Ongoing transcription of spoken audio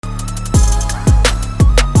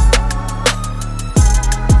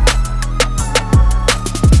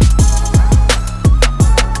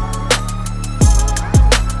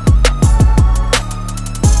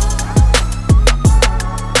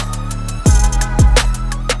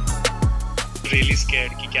really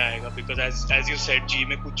scared कि क्या आएगा because as you said G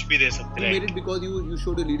में कुछ भी दे सकते हैं. You made it because you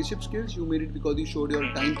showed your leadership skills. You made it because you showed your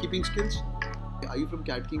timekeeping skills. Are you from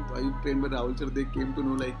Cat King? Are you trained by Rahul sir? They came to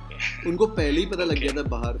know उनको पहले ही पता लग गया था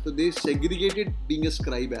बाहर. So they segregated being a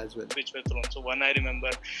scribe as well. Which were thrown. So one I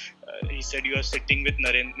remember, he said you are sitting with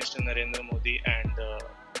Mr. Narendra Modi and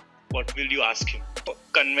what will you ask him?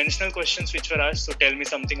 Conventional questions which were asked. So tell me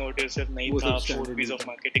something about yourself. नहीं था. 4 P's of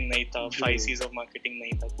marketing नहीं था. 5 C's of marketing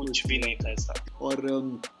नहीं था. कुछ भी नहीं था ऐसा. और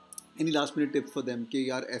any last minute tips for them कि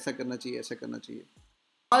यार ऐसा करना चाहिए, ऐसा करना चाहिए.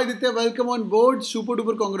 Hi Aditya, welcome on board. Super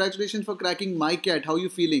duper congratulations for cracking Mica. How are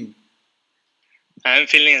you feeling? I am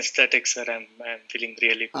feeling ecstatic, sir. I'm feeling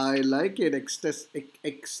really good. I like it.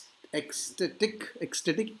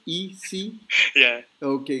 Ecstatic. E-C. Yeah.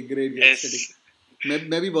 Okay, great. Yes. Ecstatic.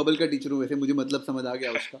 मैं भी bubble का teacher हूँ वैसे, मुझे मतलब समझ आ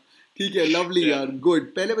गया उसका. ठीक है, lovely यार, good.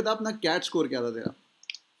 पहले बता अपना CAT स्कोर क्या था तेरा?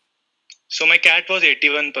 So my CAT was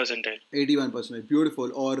 81 percentile. 81 percentile,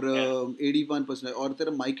 beautiful. और 81 percentile. और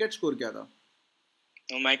तेरा MyCAT स्कोर क्या था?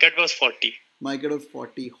 My CAT was 40. My CAT was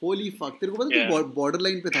 40. Holy fuck. तेरे को पता है तू border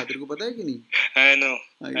line पे था, तेरे को पता है कि नहीं? I know.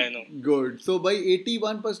 Good. So by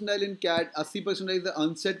 81 percentile in CAT, 80 percentile is the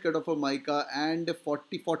unset cutoff for Mica and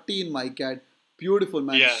 40 in MyCAT. Beautiful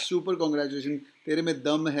man. Yeah. Super congratulations. तेरे में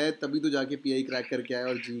दम है तभी तो जाके PI crack करके आया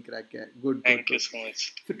और G crack किया. Good. Thank you so much.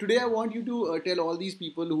 So today I want you to tell all these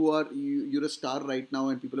people who are you're a star right now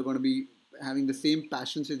and people are going to be having the same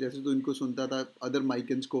passion से जैसे तू इनको सुनता था other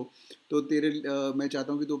Micans को, तो तेरे मैं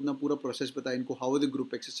चाहता हूँ कि तू अपना पूरा प्रोसेस बता इनको. How was the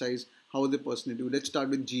group exercise? How was the personality? Let's start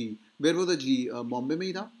with G. Where was the G? Bombay में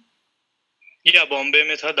ही था? Yeah, बॉम्बे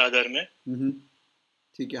में था, दादर में.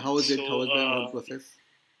 ठीक है. How was it? How was the whole process?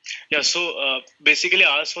 Yeah, so basically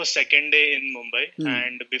ours was second day in Mumbai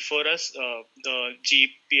and before us the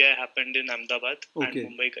GPI happened in Ahmedabad and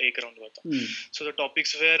Mumbai का एक round हुआ था. So the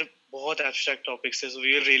topics were बहुत abstract topics थे, so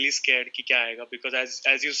we were really scared कि क्या आएगा because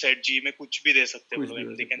as you said G में कुछ भी दे सकते हैं,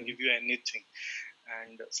 मतलब they can give you anything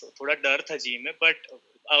and so थोड़ा डर था G में, but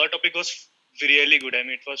our topic was really good. I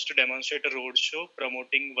mean it was to demonstrate a road show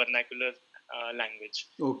promoting vernacular language.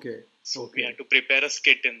 Okay. So we had to prepare a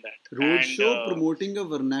skit in that. Road show promoting a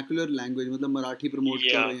vernacular language, मतलब Marathi promote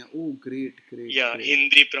कर रहे हैं. Oh, great. Yeah, great.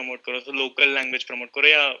 Hindi promote करो, so local language promote करो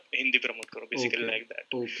या Hindi promote करो, basically like that.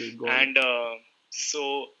 Okay, got it. And so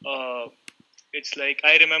it's like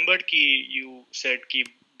I remembered कि you said कि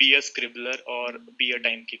be a scribbler or be a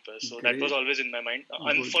timekeeper. So great. that was always in my mind.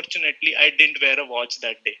 Good. Unfortunately, I didn't wear a watch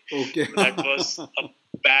that day. Okay. That was a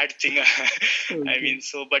bad thing. Okay. I mean,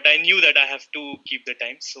 so but I knew that I have to keep the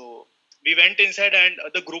time. So we went inside and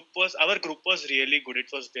our group was really good. It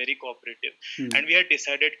was very cooperative. And we had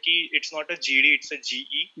decided कि it's not a GD, it's a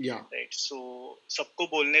GE. Yeah. Right. So सबको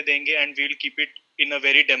बोलने देंगे and we'll keep it in a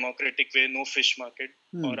very democratic way, no fish market.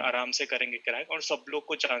 और आराम से करेंगे crack और सब लोग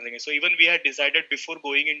को चांस देंगे. So even we had decided before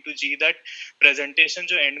going into G that presentation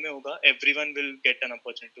जो end में होगा, everyone will get an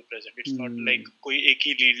opportunity to present. It's not like कोई एक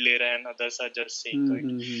ही lead ले रहा है and others are just saying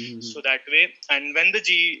it. So that way, and when the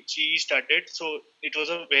G started, so it was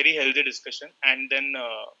a very healthy discussion, and then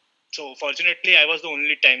so fortunately I was the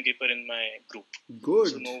only timekeeper in my group. Good.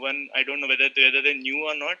 So no one, I don't know whether they knew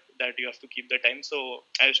or not that you have to keep the time. So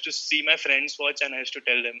I used to see my friends watch and I used to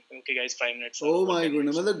tell them, okay guys, 5 minutes. Oh my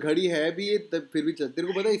goodness, मतलब घड़ी है भी ये तब फिर भी चल. तेरे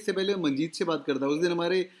को पता है इससे पहले मंजीत से बात करता, उस दिन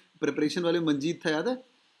हमारे प्रिपरेशन वाले मंजीत था, याद है?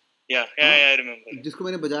 Yeah, I remember. जिसको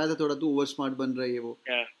मैंने बजाया था थोड़ा, तू ओवर स्मार्ट बन रही है वो.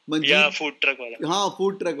 मंजीत, फूड ट्रक वाला. हाँ,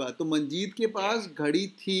 फूड ट्रक वाला. तो मंजीत के पास घड़ी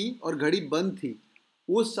थी और घड़ी बंद थी.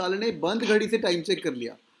 उस साल ने बंद घड़ी से टाइम चेक कर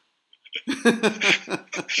लिया.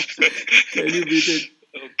 Can you beat it?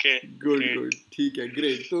 Okay. Good. ठीक है,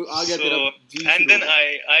 great. तो आ गया तेरा G. And then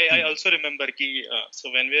I also remember कि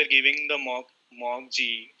so when we were giving the mock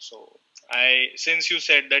G, so since you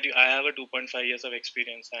said that I have a 2.5 years of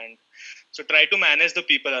experience and so try to manage the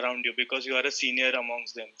people around you because you are a senior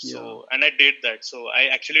amongst them. So and I did that. So I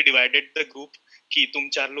actually divided the group कि तुम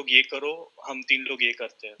 4 लोग ये करो, हम 3 लोग ये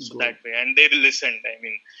करते हैं. So that way, and they listened. I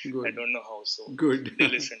mean, I don't know how. So good. They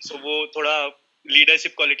listened. So वो थोड़ा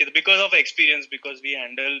leadership quality because of experience, because we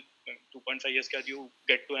handle 2.5 years का you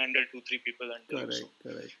get to handle 2-3 people under you. So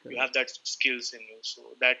correct. You have that skills in you.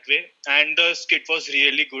 So that way, and the skit was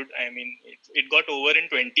really good. I mean, it got over in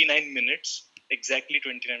 29 minutes. Exactly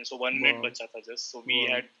 29. So 1 minute बचा था just. So we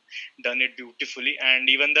had done it beautifully, and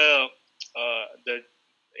even the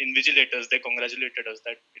invigilators, they congratulated us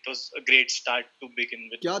that it was a great start to begin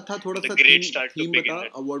with. क्या था थोड़ा सा great start to begin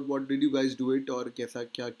with. What did you guys do it और कैसा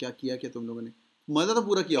क्या किया तुम लोगों ने? मजा तो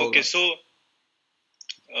पूरा किया होगा. Okay, so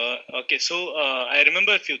Okay, so I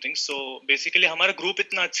remember a few things. So basically, हमारा group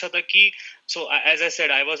इतना अच्छा था कि so as I said,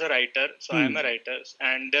 I was a writer, so I am a writer,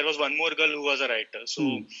 and there was one more girl who was a writer. So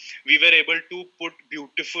we were able to put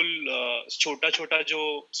beautiful छोटा छोटा जो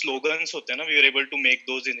slogans होते हैं ना, we were able to make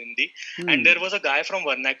those in Hindi. And there was a guy from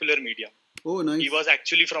vernacular media. Oh, nice. He was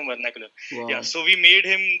actually from vernacular. Wow. Yeah, so we made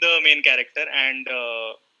him the main character, and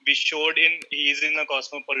we showed he's in a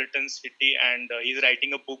cosmopolitan city, and he's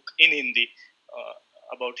writing a book in Hindi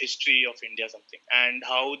about history of India something, and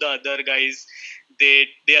how the other guys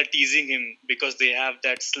they are teasing him because they have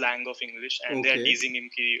that slang of English, and they are teasing him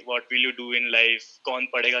ki what will you do in life, kaun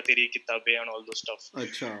padega teri kitabein, and all those stuff.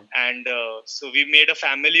 Achha. And so we made a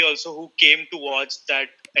family also who came to watch that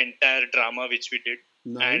entire drama which we did.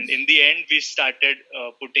 Nice. And in the end, we started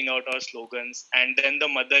putting out our slogans. And then the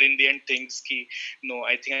mother in the end thinks ki, no,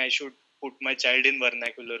 I think I should put my child in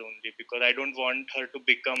vernacular only, because I don't want her to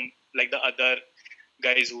become like the other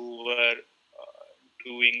guys who were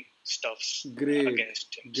doing stuffs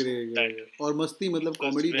against him. Great. और मस्ती मतलब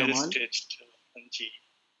comedy well Dhamaal. Stitched.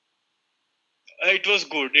 It was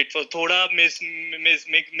good. It was थोड़ा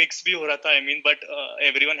mix भी हो रहा था. I mean, but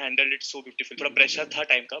everyone handled it so beautiful. थोड़ा pressure था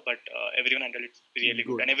time का, but everyone handled it really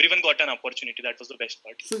good. And everyone got an opportunity. That was the best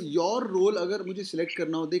part. So your role अगर मुझे select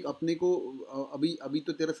करना हो, देख अपने को अभी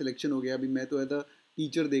तो तेरा selection हो गया. अभी मैं तो ऐसा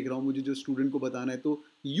टीचर देख रहा हूँ, मुझे जो स्टूडेंट को बताना है. तो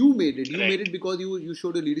you made it because you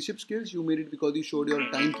showed your leadership skills. You made it because you showed your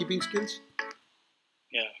timekeeping skills.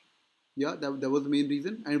 Yeah, that was the main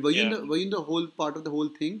reason. And were you in the whole part of the whole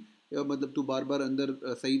thing? मतलब तू बार बार अंदर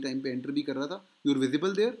सही time पे enter भी कर रहा था. You were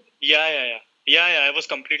visible there. Yeah, I was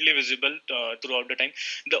completely visible throughout the time.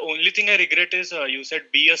 The only thing I regret is you said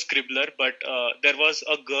be a scribbler, but there was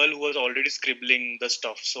a girl who was already scribbling the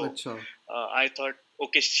stuff. So I thought,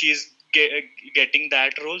 okay, she's getting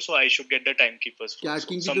that role, so I should get the timekeepers role. Cat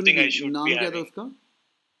King something I should नाम be क्या था having. उसका?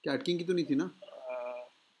 Cat King की तो नहीं थी ना?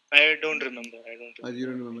 I don't remember. You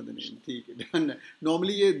don't remember the name. ठीक है, done.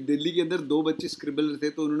 Normally ये दिल्ली के अंदर 2 बच्चे स्क्रिबलर थे,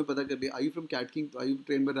 तो उन्होंने पता कर लिया. Are you from Cat King? Are you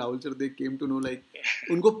trained by Rahul sir? They came to know like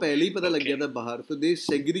उनको पहले ही पता लग गया था बाहर. So they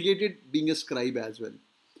segregated being a scribe as well.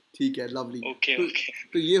 ठीक है, lovely. Okay.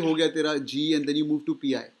 तो ये हो गया तेरा G, and then you move to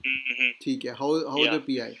PI. ठीक है. How was the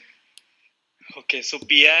PI? Okay, so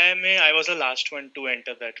PI में I was the last one to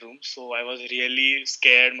enter that room, so I was really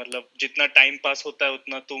scared. मतलब जितना time pass होता है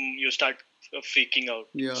उतना तुम you start freaking out.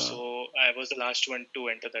 Yeah. So I was the last one to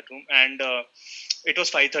enter that room, and it was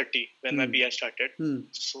 5:30 when my PI started.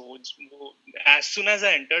 So as soon as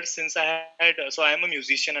I entered, since I had so I am a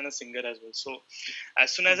musician and a singer as well. So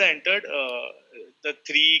as soon as I entered, the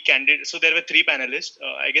 3 candidates. So there were 3 panelists.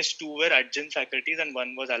 I guess 2 were adjunct faculties and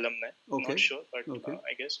 1 was alumni. Okay. Not sure, but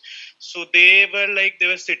I guess. So they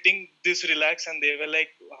were sitting this relaxed, and they were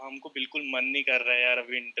like, हमको बिल्कुल मन नहीं कर रहा है यार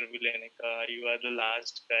अभी interview लेने का. You are the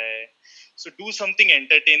last guy. So do something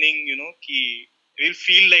entertaining, कि we'll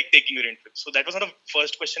feel like taking your interview. So that was not the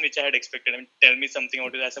first question which I had expected. I mean, tell me something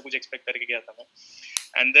about it. ऐसा कुछ expect करके गया था मैं.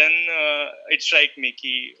 And then it struck me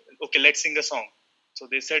कि okay, let's sing a song. So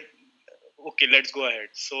they said, okay, let's go ahead.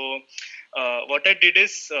 So what I did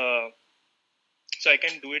is so I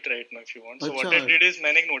can do it right now if you want. So what I did is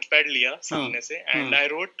मैंने एक notepad लिया सामने से, and I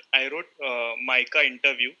wrote Mica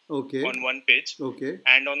interview on one page. Okay.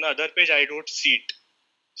 And on the other page I wrote seat.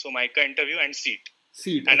 So Mica interview and seat.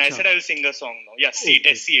 And Achha. I said I will sing a song now. Yeah, seat.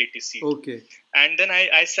 Okay. SCAT, seat. Okay. And then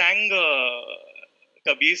I sang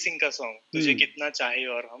Kabir Singh ka song, तुझे कितना चाहे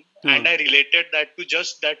और हम. And I related that to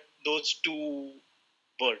just those 2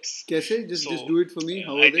 words. कैसे? Just do it for me.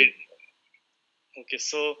 How was it? Okay,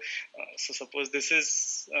 so suppose this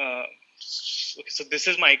is okay. So this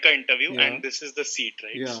is Mica interview, and this is the seat,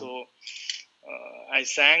 right? Yeah. So I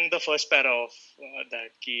sang the first para of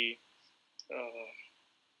that ki.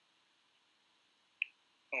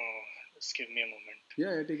 Just give me a moment.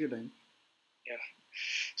 Yeah, take your time. Yeah.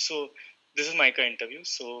 So this is Mica interview.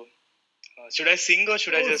 So should I sing or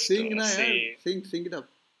should I just sing? say? Sing it up.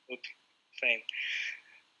 Okay, fine.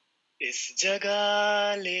 इस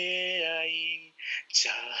जगह ले आई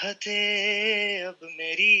चाहते अब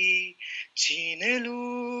मेरी, छीन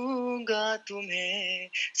लूंगा तुम्हें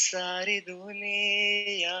सारी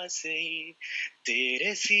दुनिया से ही.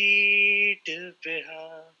 तेरे सीट पे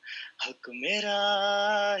हाँ हक मेरा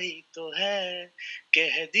ही तो है,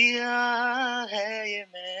 कह दिया है ये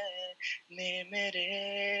मैंने मेरे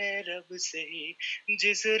रब से ही.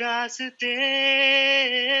 जिस रास्ते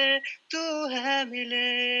तू है मिले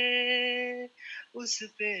उस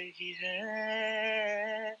पे ही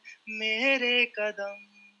है मेरे कदम,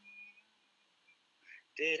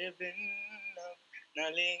 तेरे बिन अब na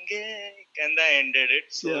lenge, and I ended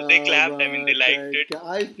it. So क्या they clapped. I mean, they बात liked है it. क्या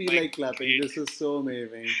I feel My like clapping. great. This is so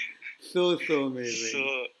amazing. So amazing.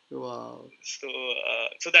 So Wow.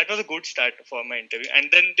 so that was a good start for my interview, and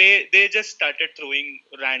then they just started throwing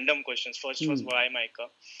random questions. First was Hmm. why Mica.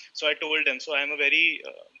 So I told them, so I'm a very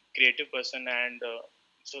creative person, and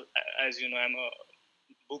so as you know, I'm a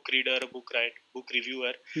book reader, book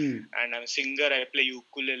reviewer, Hmm. and I'm a singer. I play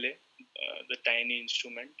ukulele, the tiny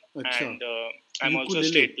instrument, अच्छा. and I'm also a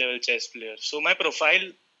Ukulele. state level chess player. So my profile,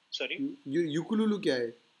 sorry, Ukulele क्या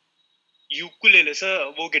है? ukulele, sir,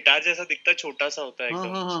 वो guitar जैसा दिखता है, छोटा सा होता है हाँ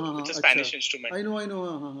एकदम. हाँ हाँ So हाँ हाँ it's a अच्छा. Spanish instrument. I know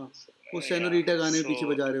हाँ हाँ हाँ. वो Yeah. सेनोरिटा गाने में पीछे So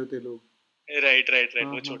बजा रहे होते लोग. right, हाँ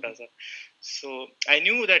वो हाँ. छोटा सा. So I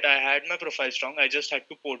knew that I had my profile strong. I just had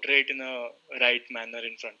to portray it in a right manner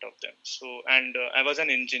in front of them. So and I was an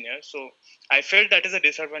engineer, so I felt that is a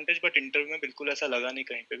disadvantage. But interview में बिल्कुल ऐसा लगा नहीं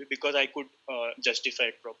कहीं पे भी, because I could justify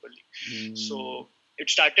it properly. So it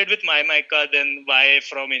started with my Mica, then why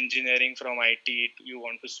from engineering, from IT you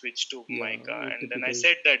want to switch to Yeah, Mica, and then I typical.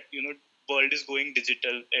 said that world is going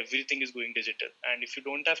digital, everything is going digital, and if you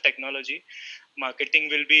don't have technology, marketing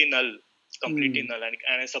will be null, completely Hmm. null.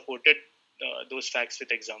 And I supported those facts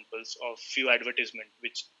with examples of few advertisement,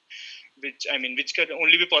 which can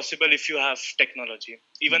only be possible if you have technology.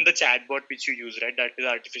 Even the chatbot which you use, right, that is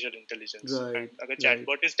artificial intelligence, and Right, a right.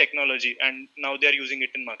 chatbot is technology, and now they are using it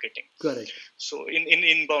in marketing. Correct. So in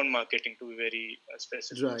inbound marketing, to be very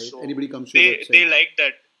specific. Right. So Anybody comes to your they website. like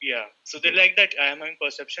that. Yeah, so they Good. like that I am having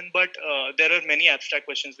perception, but there are many abstract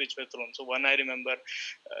questions which were thrown. So one I remember,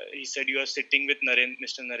 he said, you are sitting with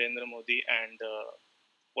Mr. Narendra Modi, and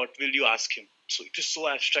what will you ask him? So it is so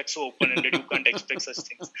abstract, so open-ended, you can't expect such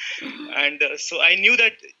things. And so I knew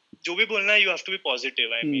that jo bhi bolna hai, you have to be positive.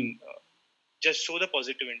 I Hmm. mean, just show the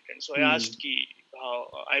positive intent. So I Hmm. asked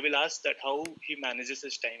I will ask that how he manages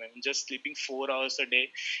his time. I mean, just sleeping 4 hours a day,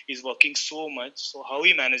 he's working so much. So how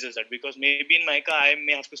he manages that? Because maybe in Mica, I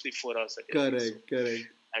may have to sleep 4 hours a day. So Correct, correct.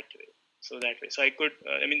 that way. So that way. So I could.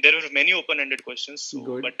 I mean, there were many open-ended questions. So,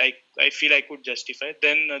 Good. but I feel I could justify.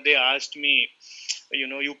 Then they asked me,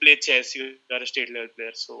 you play chess. You are a state level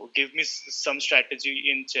player. So give me some strategy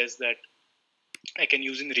in chess that I can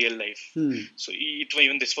use in real life. Hmm. So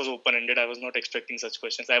even this was open ended. I was not expecting such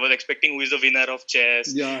questions. I was expecting who is the winner of chess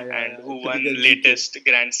and Yeah. who won Typical GK. latest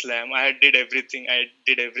Grand Slam. I did everything. I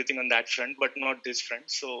did everything on that front, but not this front.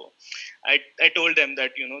 So I told them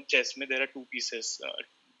that chess me there are two pieces.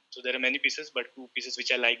 So there are many pieces, but two pieces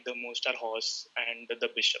which I like the most are horse and the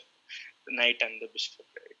bishop, the knight and the bishop.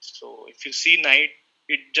 Right? So if you see knight,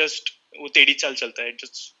 it just वो तेड़ी चाल चलता है. It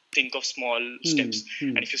just think of small Hmm. steps, Hmm.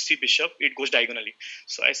 and if you see bishop, it goes diagonally.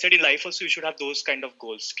 So I said in life also you should have those kind of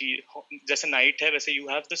goals. कि जैसे knight है वैसे you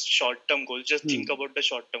have the short term goals. Just think about the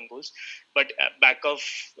short term goals, but back of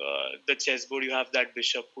the chessboard you have that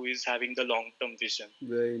bishop who is having the long term vision.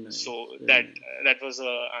 Very nice. So Very nice. that was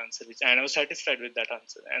a answer and I was satisfied with that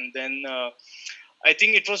answer. And then I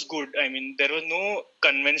think it was good. I mean, there were no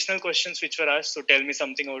conventional questions which were asked. So tell me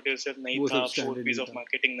something about yourself. नहीं वो था. सब 4 standard P's नहीं of था.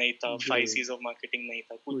 marketing नहीं था. 5 Great. C's of marketing नहीं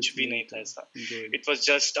था. कुछ कुछ भी नहीं नहीं था था. ऐसा. Good. It was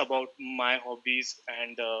just about my hobbies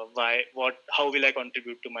and how will I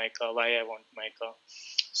contribute to Mica? Why I want Mica?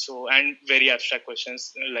 So and very abstract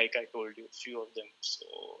questions like I told you, few of them. So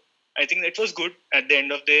I think it was good. At the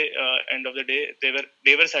end of the day,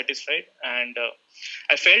 they were satisfied, and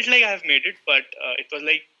I felt like I have made it. But it was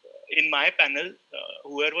like in my panel,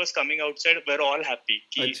 whoever was coming outside were all happy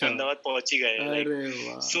कि अच्छा. अहमदाबाद पहुंच ही गए. Like, अरे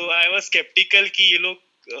वाह. so I was skeptical कि ये लोग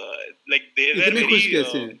like they were इतने very खुश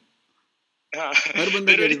कैसे हैं? हाँ हर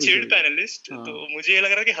बंदा देर वेरी कैसे खुश चिल्ड होगा? पैनलिस्ट. तो हाँ. मुझे ये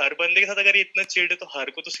लग रहा है कि हर बंदे के साथ अगर ये इतना चिल्ड है तो हर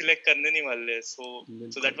को तो सिलेक्ट करने नहीं वाले. सो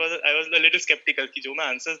दैट बिल्कुल. Was I was a little sceptical कि जो मैं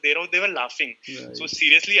आंसर्स दे रहा हूँ दे were laughing. So Right.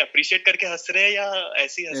 Seriously appreciate करके हंस रहे हैं या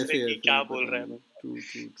ऐसे ही हंस रहे ऐसे हैं कि ऐसे क्या बोल पता रहा है नहीं. बंदा.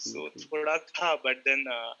 True. सो थोड़ा था, but then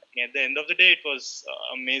at the end of the day it was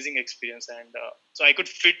amazing experience. And so I could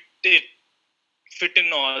fit in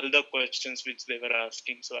all the questions which they were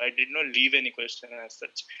asking. So I did not leave any question as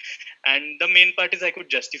such. And the main part is I could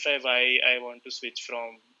justify why I want to switch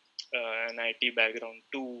from an IT background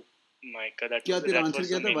to Mica. क्या तेरा That answer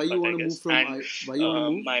was क्या the था? main Why you part, I want to move guess. from And why you want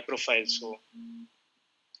to move? my profile.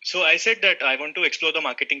 So I said that I want to explore the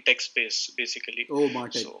marketing tech space basically. Oh,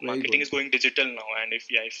 Martech. So Very marketing good. is going digital now, and if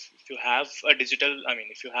you have a digital, I mean,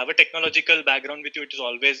 if you have a technological background with you, it is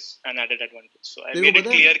always an added advantage. So I तेरे को made it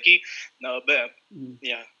पता clear है? कि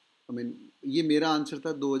yeah. I mean, ये मेरा answer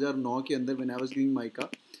था 2009 के अंदर when I was doing Mica,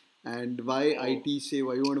 and why Oh. IT say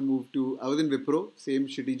why you want to move to. I was in Wipro, same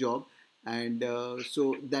shitty job, and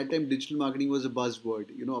so that time digital marketing was a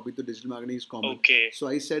buzzword. Abhi to digital marketing is common. Okay. So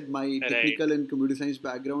I said my Right. technical and computer science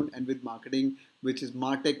background, and with marketing, which is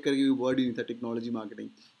martech karke word in the technology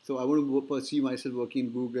marketing. So I want to pursue myself working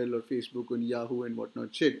in Google or Facebook and Yahoo and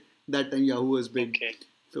whatnot shit. That time Yahoo was big. Okay.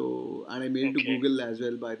 So, and I made it to Okay. Google as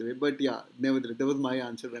well, by the way. But yeah, nevertheless, that was my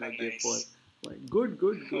answer when I gave for. Nice. Good,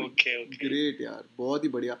 good, good. Okay. Okay. Great, यार बहुत ही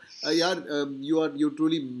बढ़िया. यार, you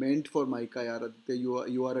truly meant for Mica, यार. Aditya.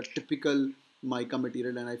 You are a typical Mica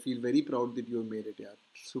material, and I feel very proud that you have made it, यार.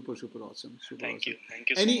 Super, super awesome. Super Thank awesome. you. Thank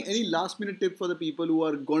you so Any much. any last minute tip for the people who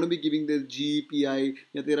are going to be giving their GPI,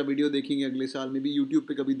 या तेरा video देखेंगे अगले साल, maybe YouTube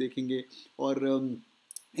पे कभी देखेंगे, और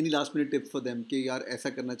any last minute tip for them कि यार ऐसा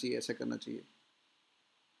करना चाहिए, ऐसा करना चाहिए.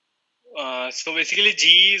 So basically, G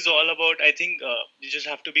is all about, I think, you just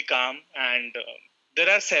have to be calm, and there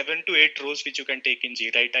are 7 to 8 roles which you can take in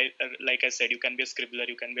G, right? Like I said, you can be a scribbler,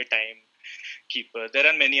 you can be a timekeeper. There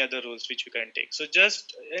are many other roles which you can take. So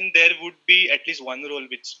and there would be at least one role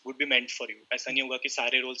which would be meant for you. ऐसा नहीं होगा कि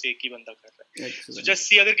सारे roles एक ही बंदा कर रहा है. So just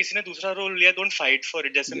see, अगर किसी ने दूसरा role लिया, don't fight for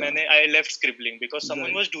it. जैसे I left scribbling because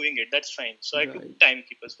someone was doing it. That's fine. So I took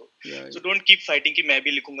timekeeper's role. So don't keep fighting कि मैं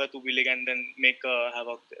भी लिखूंगा तू भी लिख, and then make a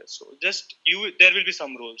havoc there. So there will be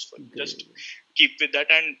some roles for you. Just keep with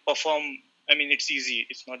that and perform. I mean, it's easy.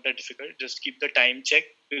 It's not that difficult. Just keep the time check,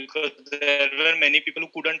 because there were many people who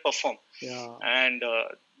couldn't perform. Yeah. And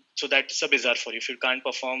so that's a bizarre for you. If you can't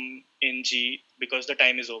perform in G because the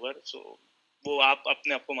time is over, so वो आप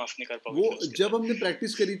अपने आप को माफ नहीं कर पाओगे. वो जब हमने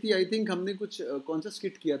प्रैक्टिस करी थी, आई थिंक हमने कुछ कौन सा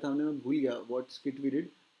स्किट किया था, मैं भूल गया व्हाट स्किट वी डिड.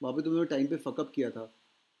 वहाँ पे तुमने टाइम पे फकअप किया था.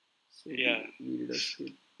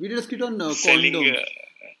 We did a skit on condoms.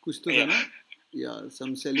 कुछ तो था ना. Yeah,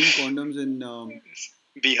 some selling condoms in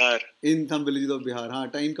Bihar. In some villages of Bihar. हाँ,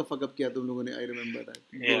 टाइम का फकअप किया तुम लोगों ने. I remember that.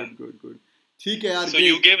 Good. ठीक है यार. So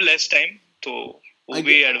you gave less time, तो वो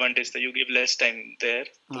भी एडवांटेज था. You give less time there,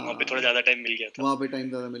 तो वहाँ पे थोड़ा ज़्यादा टाइम मिल गया था. वहाँ पे टाइम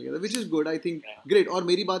ज़्यादा मिल गया था, which is good, I think. Great. और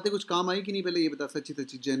मेरी बातें कुछ काम आई कि नहीं, पहले ये बता.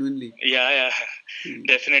 सच्ची genuinely. Yeah.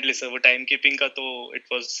 Definitely, sir. वो time keeping का तो it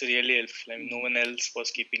was really helpful. I mean, no one else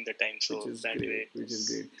was keeping the time, so that way. Which is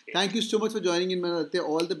great. Thank you so much for joining in, man.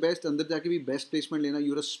 All the best. अंदर जाके भी best placement लेना.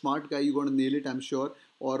 You're a smart guy. You're gonna nail it, I'm sure.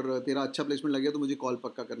 और तेरा अच्छा placement लग गया तो मुझे call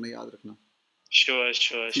पक्का करना, याद रखना. Sure.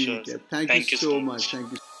 Thank you so much.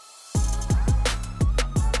 Thank you.